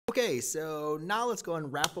Okay, so now let's go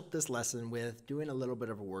and wrap up this lesson with doing a little bit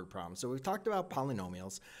of a word problem. So we've talked about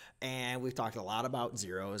polynomials, and we've talked a lot about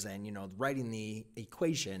zeros and, writing the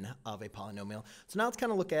equation of a polynomial. So now let's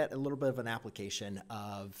kind of look at a little bit of an application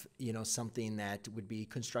of, something that would be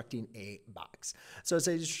constructing a box. So it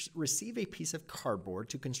says receive a piece of cardboard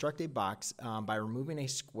to construct a box by removing a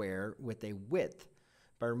square with a width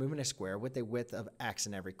of X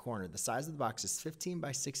in every corner. The size of the box is 15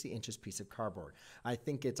 by 60 inches piece of cardboard. I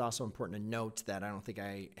think it's also important to note that I don't think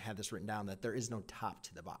I have this written down, that there is no top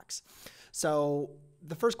to the box. So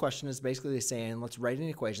the first question is basically saying, let's write an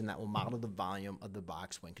equation that will model the volume of the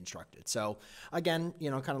box when constructed. So again,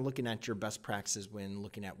 kind of looking at your best practices when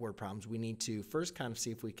looking at word problems, we need to first kind of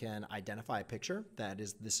see if we can identify a picture that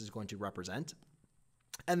this is going to represent.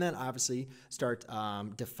 And then obviously start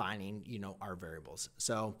defining, our variables.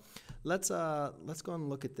 So let's go and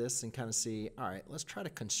look at this and kind of see, all right, let's try to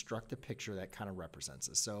construct a picture that kind of represents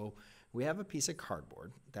this. So we have a piece of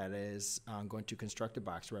cardboard that is going to construct a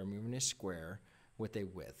box where I'm moving a square with a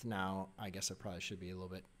width. Now, I guess I probably should be a little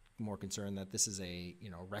bit more concerned that this is a,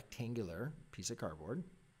 rectangular piece of cardboard,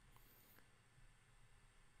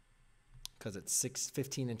 because it's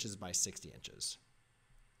 15 inches by 60 inches.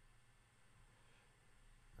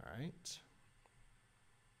 All right.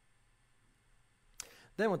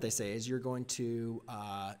 Then what they say is you're going to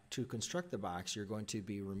construct the box, you're going to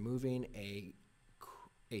be removing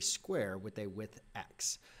a square with a width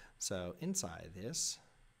X. So inside this,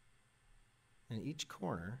 in each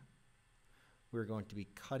corner, we're going to be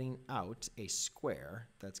cutting out a square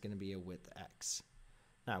that's going to be a width X.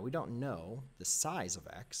 Now, we don't know the size of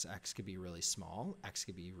X. X could be really small, X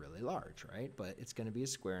could be really large, right? But it's going to be a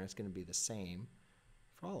square, and it's going to be the same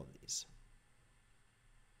for all of these.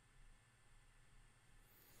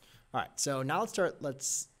 All right, so now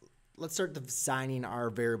let's start designing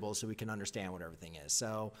our variables so we can understand what everything is.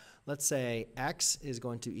 So let's say X is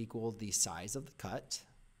going to equal the size of the cut,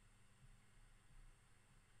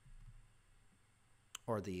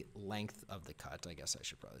 or the length of the cut, I guess I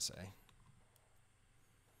should probably say,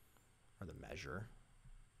 or the measure.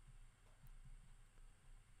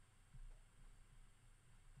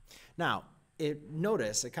 Now,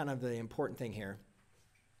 notice kind of the important thing here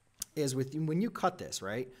is when you cut this,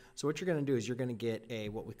 right? So what you're going to do is you're going to get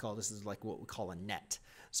what we call a net.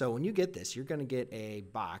 So when you get this, you're going to get a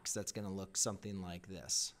box that's going to look something like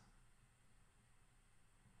this.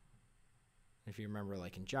 If you remember,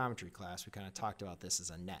 like in geometry class, we kind of talked about this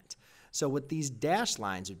as a net. So what these dashed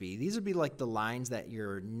lines would be, these would be like the lines that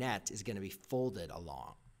your net is going to be folded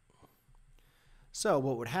along. So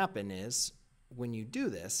what would happen is, when you do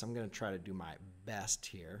this, I'm going to try to do my best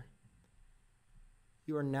here.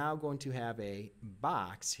 You are now going to have a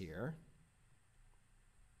box here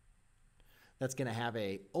that's going to have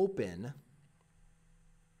a open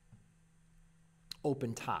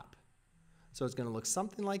top. So it's going to look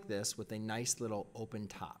something like this with a nice little open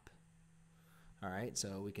top. All right,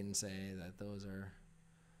 so we can say that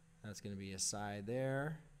that's going to be a side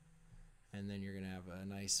there, and then you're going to have a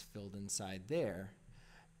nice filled in side there.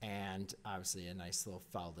 And obviously a nice little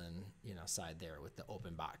filled in, side there with the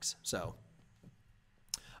open box. So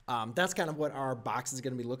that's kind of what our box is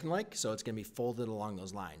going to be looking like. So it's going to be folded along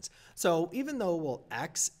those lines. So even though,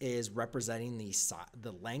 X is representing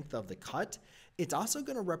the length of the cut, it's also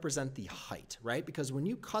going to represent the height, right? Because when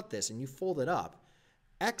you cut this and you fold it up,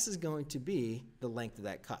 X is going to be the length of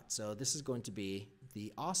that cut. So this is going to be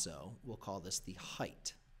we'll call this the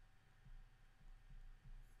height.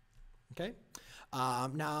 Okay.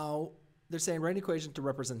 Now, they're saying write an equation to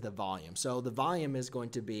represent the volume. So the volume is going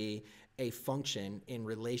to be a function in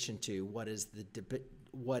relation to what is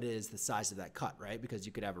the size of that cut, right? Because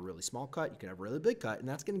you could have a really small cut, you could have a really big cut, and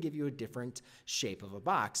that's going to give you a different shape of a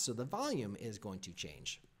box. So the volume is going to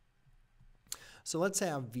change. So let's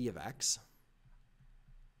have V of X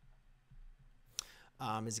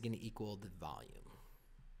is going to equal the volume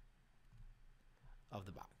of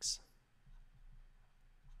the box.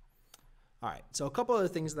 All right, so a couple other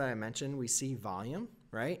things that I mentioned, we see volume,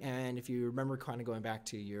 right? And if you remember kind of going back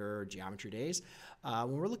to your geometry days,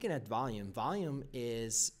 when we're looking at volume, volume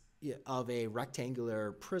is of a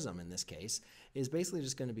rectangular prism in this case, is basically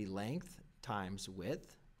just going to be length times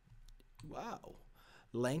width. Wow.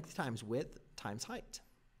 Length times width times height.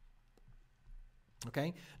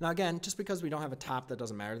 Okay, now again, just because we don't have a top, that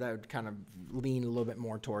doesn't matter. That would kind of lean a little bit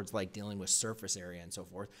more towards like dealing with surface area and so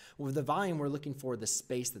forth. With the volume, we're looking for the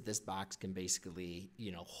space that this box can basically,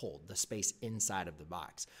 hold, the space inside of the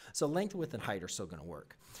box. So length, width, and height are still going to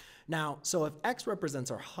work. Now, so if X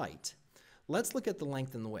represents our height, let's look at the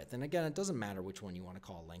length and the width. And again, it doesn't matter which one you want to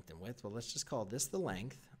call length and width, but let's just call this the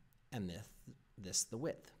length and this the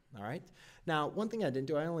width. all right? Now, one thing I didn't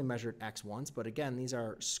do, I only measured x once, but again, these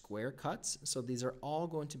are square cuts, so these are all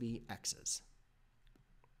going to be x's.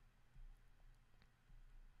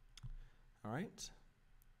 All right?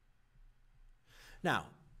 Now,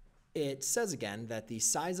 it says again that the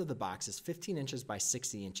size of the box is 15 inches by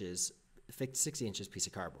 60 inches piece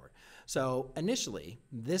of cardboard. So initially,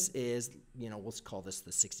 this is, we'll call this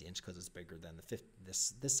the 60 inch because it's bigger than the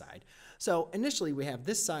this side. So initially, we have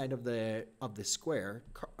this side of the square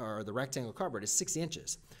or the rectangle cardboard is 60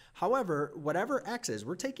 inches. However, whatever x is,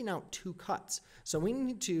 we're taking out 2 cuts. So we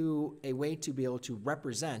need a way to be able to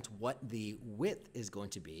represent what the width is going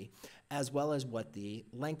to be, as well as what the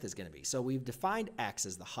length is going to be. So we've defined x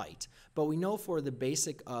as the height, but we know for the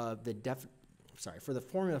basic of for the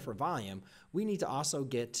formula for volume, we need to also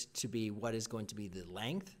get to be what is going to be the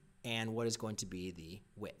length and what is going to be the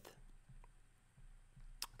width.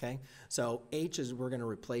 Okay, so h is, we're going to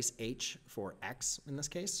replace h for x in this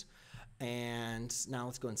case. And now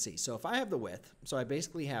let's go and see. So if I have the width, so I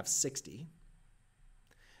basically have 60,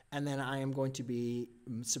 and then I am going to be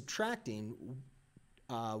subtracting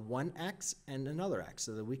one x and another x,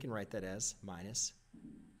 so that we can write that as minus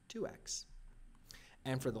 2x.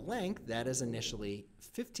 And for the length, that is initially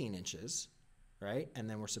 15 inches, right? And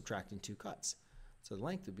then we're subtracting 2 cuts. So the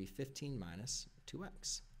length would be 15 minus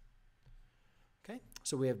 2x. Okay,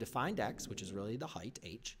 so we have defined x, which is really the height,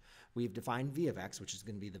 h. We've defined v of x, which is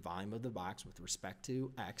going to be the volume of the box with respect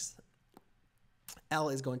to x. L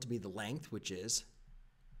is going to be the length, which is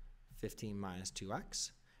 15 minus 2x.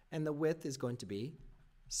 And the width is going to be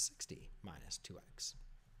 60 minus 2x.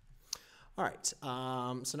 All right,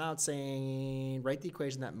 so now it's saying write the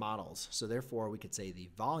equation that models. So therefore, we could say the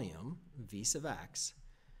volume, v sub x,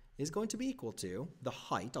 is going to be equal to the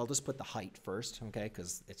height. I'll just put the height first, okay,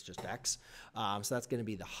 because it's just x. So that's going to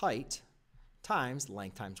be the height times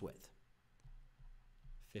length times width.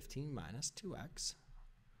 15 minus 2x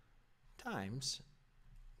times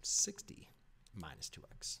 60 minus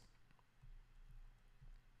 2x.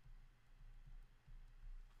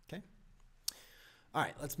 Okay. All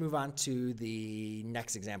right, let's move on to the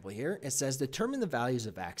next example here. It says determine the values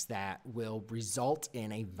of x that will result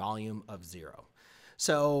in a volume of 0.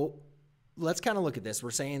 So let's kind of look at this.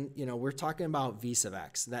 We're saying, we're talking about v sub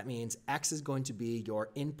x. That means x is going to be your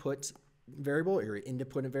input variable or your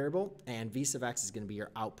independent variable, and v sub x is going to be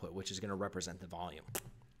your output, which is going to represent the volume.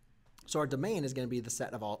 So our domain is going to be the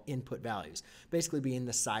set of all input values, basically being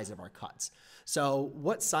the size of our cuts. So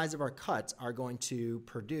what size of our cuts are going to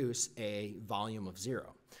produce a volume of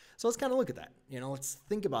 0? So let's kind of look at that. Let's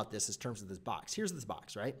think about this in terms of this box. Here's this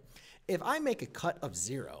box, right? If I make a cut of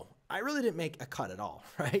 0, I really didn't make a cut at all,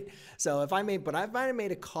 right? So if I might have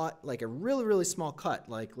made a cut, like a really, really small cut,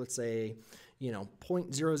 like let's say,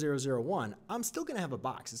 0.0001, I'm still going to have a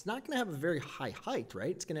box. It's not going to have a very high height,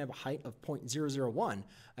 right? It's going to have a height of 0.001.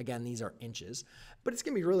 Again, these are inches, but it's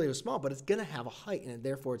going to be really small, but it's going to have a height, and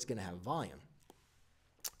therefore it's going to have volume.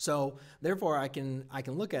 So therefore, I can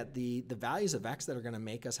look at the values of x that are going to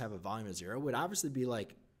make us have a volume of 0 would obviously be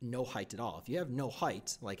like no height at all. If you have no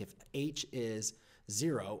height, like if h is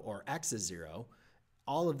 0 or x is 0,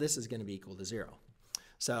 all of this is going to be equal to 0.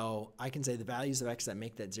 So I can say the values of x that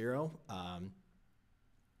make that 0.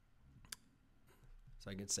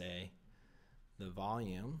 So I could say the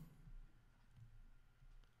volume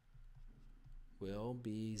will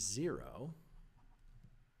be 0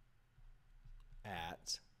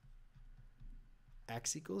 at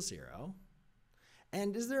x equals 0.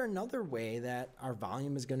 And is there another way that our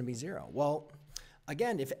volume is going to be 0? Well,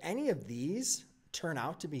 again, if any of these turn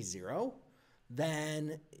out to be 0,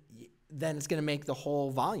 then it's going to make the whole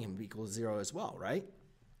volume equal to 0 as well, right?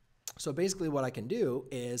 So basically what I can do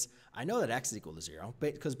is, I know that x is equal to 0,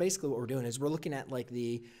 because basically what we're doing is we're looking at like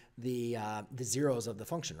the zeros of the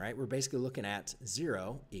function, right? We're basically looking at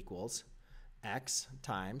 0 equals x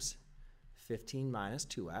times 15 minus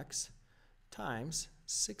 2x times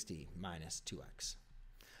 60 minus 2x.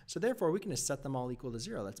 So therefore, we can just set them all equal to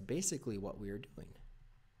 0. That's basically what we are doing.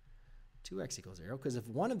 2x equals 0, because if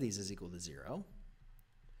one of these is equal to 0,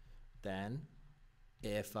 then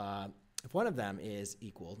if one of them is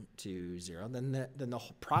equal to 0, then the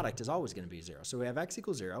whole product is always going to be 0. So we have x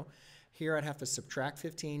equals 0. Here I'd have to subtract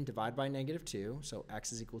 15, divide by negative 2. So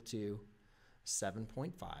x is equal to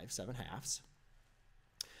 7.5, 7 halves.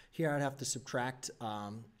 Here I'd have to subtract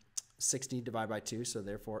 60, divide by 2. So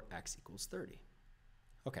therefore, x equals 30.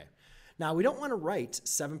 Okay. Now, we don't want to write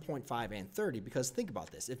 7.5 and 30 because think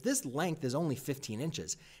about this. If this length is only 15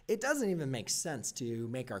 inches, it doesn't even make sense to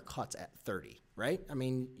make our cuts at 30, right? I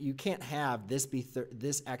mean, you can't have this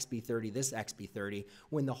x be 30, this x be 30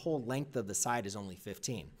 when the whole length of the side is only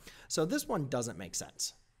 15. So this one doesn't make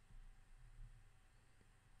sense.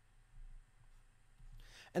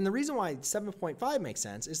 And the reason why 7.5 makes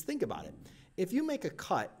sense is think about it. If you make a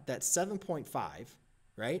cut that's 7.5,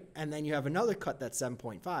 right? And then you have another cut that's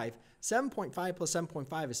 7.5, 7.5 plus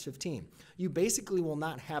 7.5 is 15. You basically will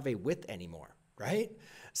not have a width anymore, right?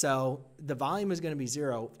 So the volume is going to be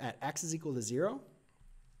 0 at x is equal to 0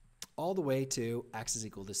 all the way to x is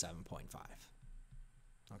equal to 7.5.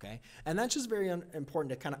 Okay, and that's just very important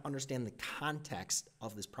to kind of understand the context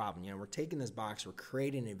of this problem. You know, we're taking this box, we're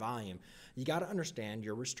creating a volume. You got to understand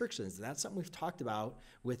your restrictions. That's something we've talked about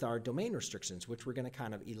with our domain restrictions, which we're going to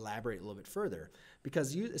kind of elaborate a little bit further.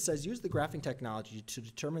 Because it says use the graphing technology to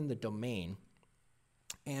determine the domain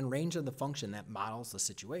and range of the function that models the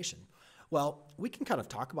situation. Well, we can kind of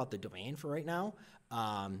talk about the domain for right now.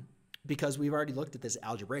 Because we've already looked at this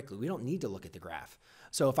algebraically. We don't need to look at the graph.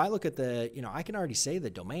 So if I look at the, you know, I can already say the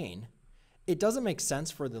domain. It doesn't make sense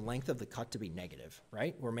for the length of the cut to be negative,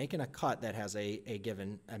 right? We're making a cut that has a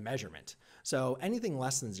given measurement. So anything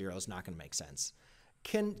less than 0 is not going to make sense.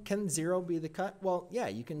 Can 0 be the cut? Well, yeah,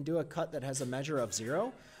 you can do a cut that has a measure of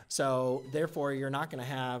 0. So therefore, you're not going to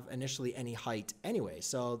have initially any height anyway.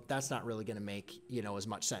 So that's not really going to make, you know, as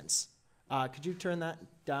much sense. Could you turn that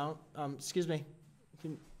down? Excuse me.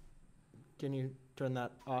 Can you turn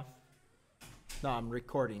that off? No, I'm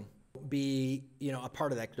recording. Be, you know, a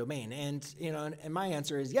part of that domain. And, you know, and my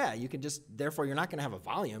answer is, yeah, you can just, therefore you're not going to have a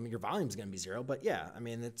volume. Your volume is going to be 0. But yeah, I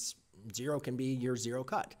mean, it's 0 can be your 0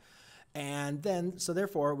 cut. And then, so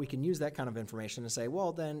therefore we can use that kind of information to say,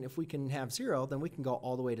 well, then if we can have 0, then we can go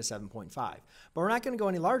all the way to 7.5. But we're not going to go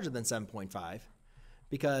any larger than 7.5.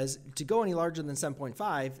 Because to go any larger than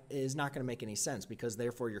 7.5 is not going to make any sense, because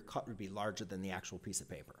therefore your cut would be larger than the actual piece of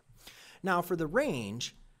paper. Now for the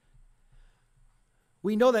range,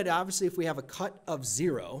 we know that obviously if we have a cut of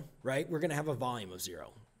 0, right, we're going to have a volume of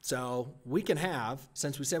 0. So we can have,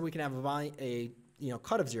 since we said we can have a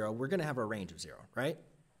cut of 0, we're going to have a range of 0, right?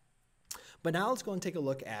 But now let's go and take a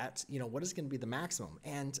look at, you know, what is going to be the maximum.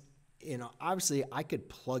 And, you know, obviously I could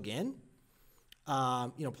plug in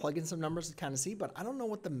some numbers to kind of see, but I don't know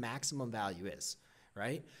what the maximum value is,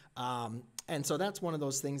 right? And so that's one of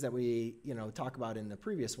those things that we, you know, talk about in the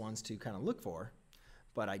previous ones to kind of look for.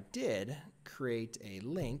 But I did create a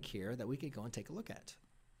link here that we could go and take a look at.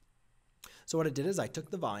 So what I did is I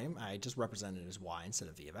took the volume, I just represented it as y instead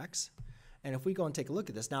of v of x. And if we go and take a look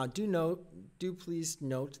at this, now do please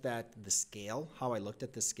note that the scale, how I looked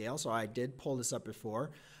at the scale. So I did pull this up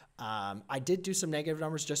before. I did do some negative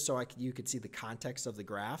numbers just so you could see the context of the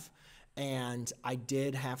graph. And I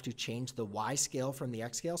did have to change the y scale from the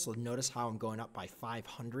x scale. So notice how I'm going up by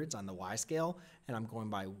 500s on the y scale, and I'm going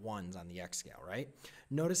by 1s on the x scale, right?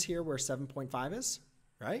 Notice here where 7.5 is,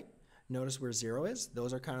 right? Notice where 0 is.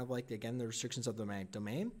 Those are kind of like, again, the restrictions of the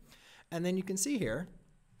domain. And then you can see here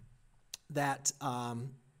that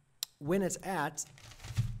when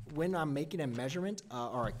I'm making a measurement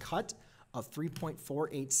or a cut of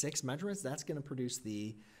 3.486 measurements, that's going to produce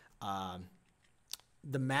the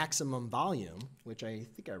maximum volume, which I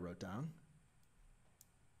think I wrote down.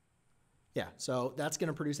 Yeah, so that's going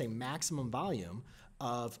to produce a maximum volume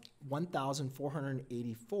of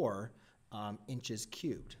 1,484 inches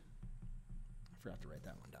cubed. I forgot to write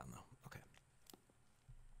that one down, though. Okay.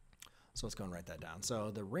 So let's go and write that down. So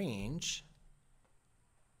the range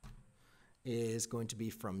is going to be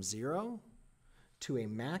from 0 to a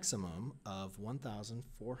maximum of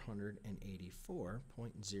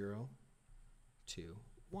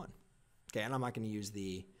 1,484.021. Okay, and I'm not going to use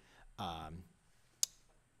the, I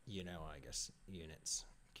guess, units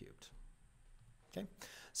cubed. Okay,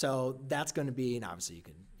 so that's going to be, and obviously you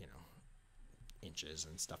can, inches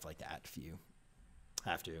and stuff like that if you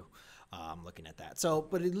have to, looking at that. So,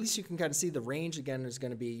 but at least you can kind of see the range, again, is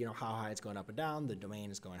going to be, how high it's going up and down. The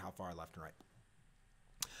domain is going how far left and right.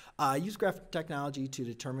 Use graphic technology to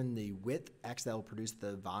determine the width x that will produce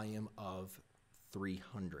the volume of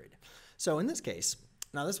 300. So in this case,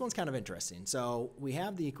 now this one's kind of interesting. So we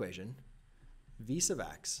have the equation v sub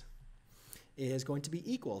x is going to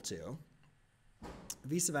be equal to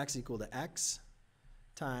v sub x equal to x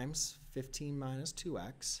times 15 minus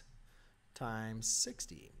 2x times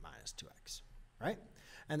 60 minus 2x, right?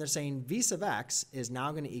 And they're saying v sub x is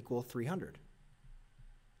now going to equal 300.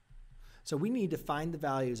 So we need to find the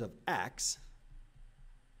values of x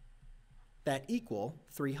that equal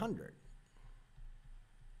 300.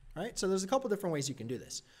 Right? So there's a couple different ways you can do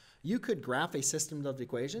this. You could graph a system of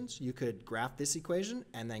equations. You could graph this equation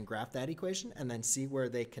and then graph that equation and then see where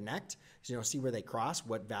they connect, see where they cross,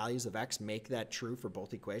 what values of x make that true for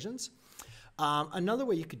both equations. Another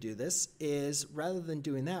way you could do this is, rather than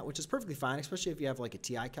doing that, which is perfectly fine, especially if you have like a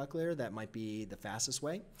TI calculator, that might be the fastest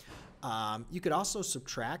way. You could also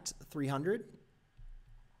subtract 300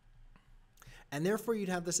 And therefore, you'd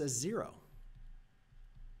have this as 0.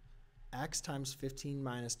 X times 15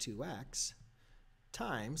 minus 2x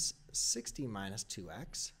times 60 minus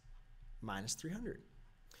 2x minus 300.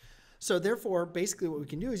 So therefore, basically what we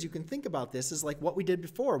can do is you can think about this as like what we did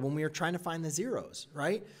before when we were trying to find the zeros,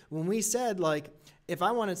 right? When we said like, if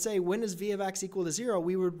I want to say when is v of x equal to 0,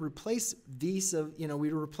 we would replace we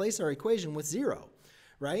would replace our equation with 0,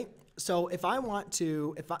 right? So if I want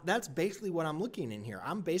to, that's basically what I'm looking in here.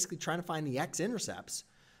 I'm basically trying to find the x-intercepts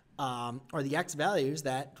or the x values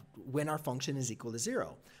that when our function is equal to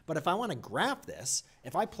 0. But if I want to graph this,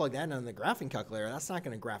 if I plug that in the graphing calculator, that's not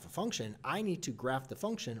going to graph a function. I need to graph the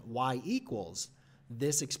function y equals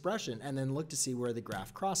this expression and then look to see where the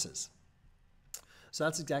graph crosses. So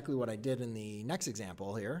that's exactly what I did in the next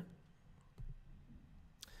example here.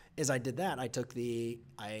 Is I did that. I took the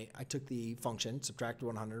function, subtracted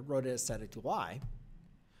 100, wrote it as set it to y.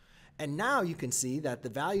 And now you can see that the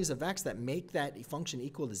values of x that make that function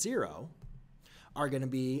equal to 0 are going to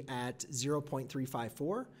be at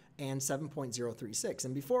 0.354 and 7.036.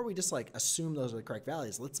 And before we just like assume those are the correct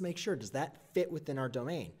values, let's make sure, does that fit within our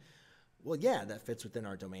domain? Well, yeah, that fits within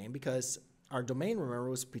our domain because our domain, remember,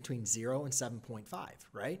 was between 0 and 7.5,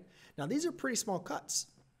 right? Now, these are pretty small cuts,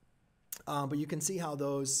 but you can see how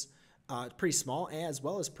those pretty small as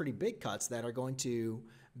well as pretty big cuts that are going to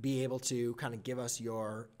be able to kind of give us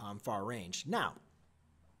your far range. Now,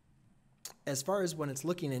 as far as when it's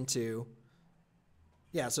looking into,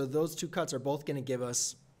 yeah, so those two cuts are both going to give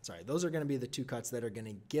us, those are going to be the two cuts that are going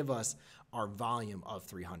to give us our volume of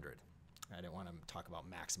 300. I didn't want to talk about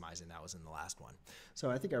maximizing. That was in the last one. So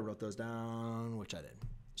I think I wrote those down, which I did.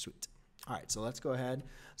 Sweet. All right, so let's go ahead.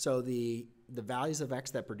 So the values of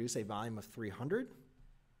x that produce a volume of 300.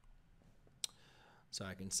 So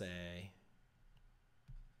I can say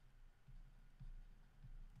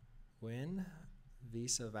when v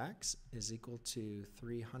sub x is equal to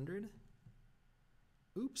 300,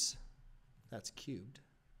 oops, that's cubed,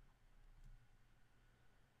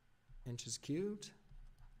 inches cubed,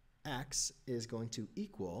 x is going to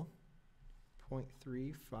equal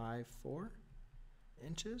 0.354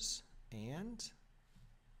 inches and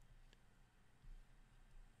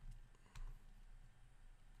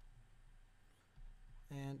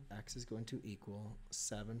x is going to equal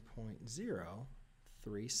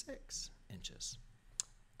 7.036 inches.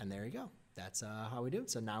 And there you go. That's how we do it.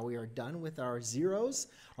 So now we are done with our zeros,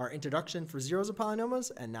 our introduction for zeros of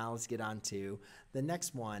polynomials, and now let's get on to the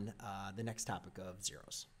next one, the next topic of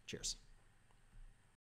zeros. Cheers.